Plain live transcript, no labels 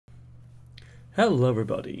Hello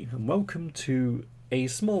everybody and welcome to a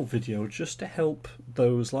small video just to help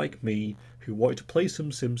those like me who wanted to play some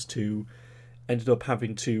Sims 2, ended up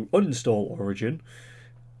having to uninstall Origin,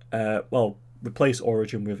 replace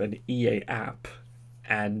Origin with an EA app,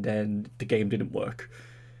 and then the game didn't work.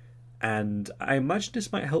 And I imagine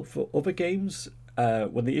this might help for other games.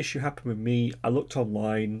 When the issue happened with me, I looked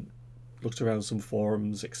online, looked around some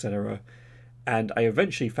forums, etc., and I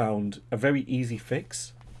eventually found a very easy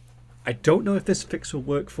fix. I don't know if this fix will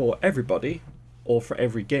work for everybody or for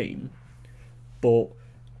every game, but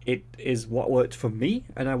it is what worked for me,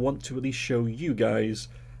 and I want to at least show you guys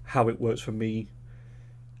how it works for me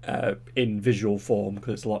in visual form,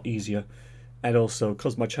 because it's a lot easier. And also,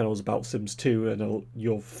 because my channel is about Sims 2 and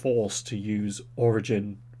you're forced to use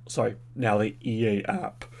now the EA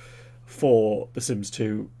app for the Sims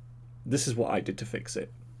 2, this is what I did to fix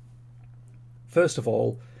it. First of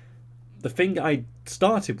all, the thing I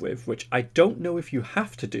started with, which I don't know if you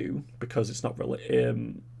have to do because it's not really,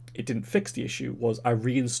 it didn't fix the issue, was I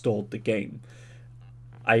reinstalled the game.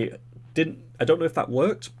 I don't know if that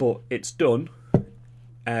worked, but it's done.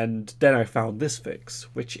 And then I found this fix,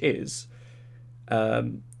 which is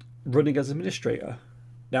running as administrator.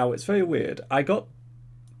 Now it's very weird. I got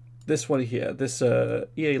this one here, this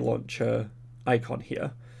EA launcher icon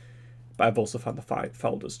here, but I've also found the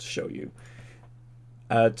folders to show you.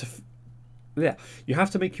 You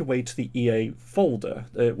have to make your way to the EA folder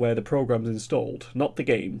where the program's installed, not the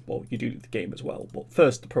game. Well, you do need the game as well, but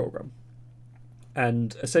first the program.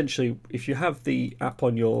 And essentially, if you have the app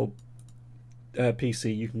on your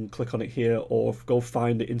PC, you can click on it here, or go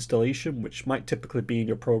find the installation, which might typically be in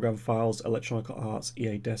your program files, Electronic Arts,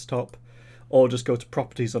 EADesktop, or just go to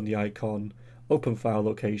Properties on the icon, Open File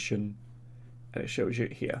Location, and it shows you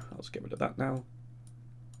here. I'll just get rid of that now.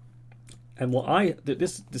 And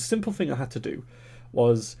the simple thing I had to do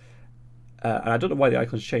was, and I don't know why the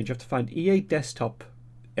icons change. You have to find EADesktop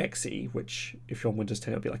XE, which if you're on Windows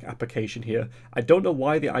 10, it'll be like application here. I don't know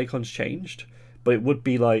why the icons changed, but it would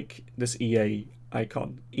be like this EA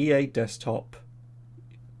icon,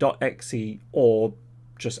 EADesktop.exe, or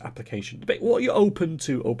just application. What you open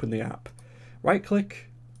to open the app. Right click,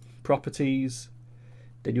 Properties,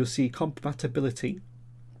 then you'll see Compatibility.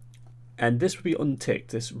 And this would be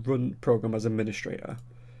unticked, this run program as administrator.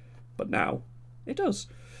 But now it does.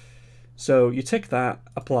 So you tick that,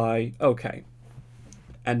 apply, OK.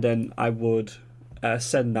 And then I would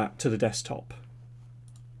send that to the desktop.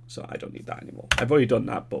 So I don't need that anymore. I've already done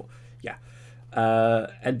that, but yeah.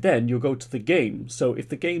 And then you'll go to the game. So if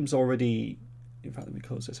the game's already... In fact, let me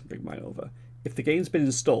close this and bring mine over. If the game's been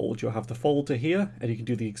installed, you'll have the folder here, and you can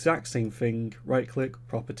do the exact same thing. Right-click,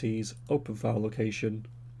 Properties, Open File Location,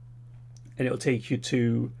 and it'll take you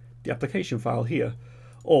to the application file here,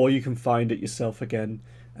 or you can find it yourself again.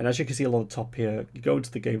 And as you can see along the top here, you go into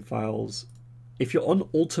the game files. If you're on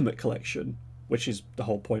Ultimate Collection, which is the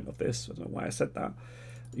whole point of this, I don't know why I said that,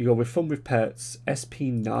 you go with Fun with Pets,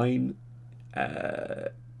 SP9,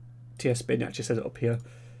 TS bin, actually says it up here,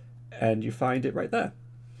 and you find it right there.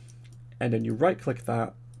 And then you right click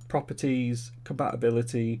that, Properties,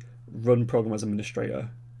 Compatibility, Run Program as Administrator.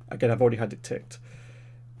 Again, I've already had it ticked.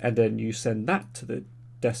 And then you send that to the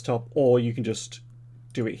desktop, or you can just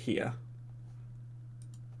do it here.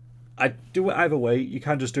 I do it either way. You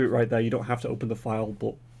can just do it right there. You don't have to open the file,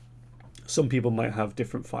 but some people might have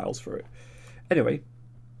different files for it. Anyway,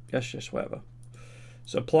 yes, whatever.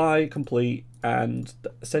 So apply, complete, and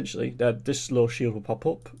essentially this little shield will pop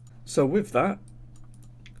up. So with that,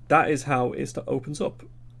 that is how it opens up.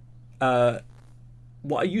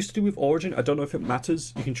 What I used to do with Origin, I don't know if it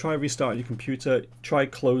matters. You can try restarting your computer, try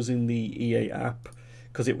closing the EA app,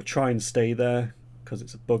 because it will try and stay there, because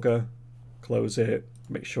it's a bugger. Close it,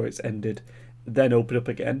 make sure it's ended, then open up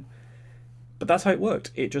again. But that's how it worked.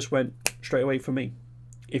 It just went straight away for me.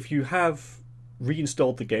 If you have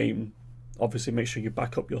reinstalled the game, obviously make sure you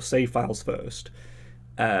back up your save files first.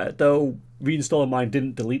 Though reinstalling mine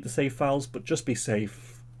didn't delete the save files, but just be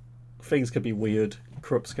safe. Things can be weird,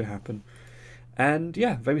 corrupts can happen. And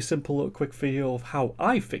yeah, very simple little quick video of how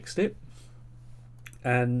I fixed it.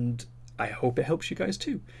 And I hope it helps you guys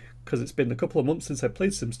too, because it's been a couple of months since I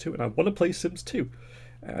played Sims 2 and I want to play Sims 2.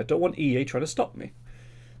 I don't want EA trying to stop me.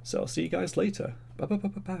 So I'll see you guys later.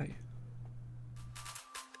 Bye.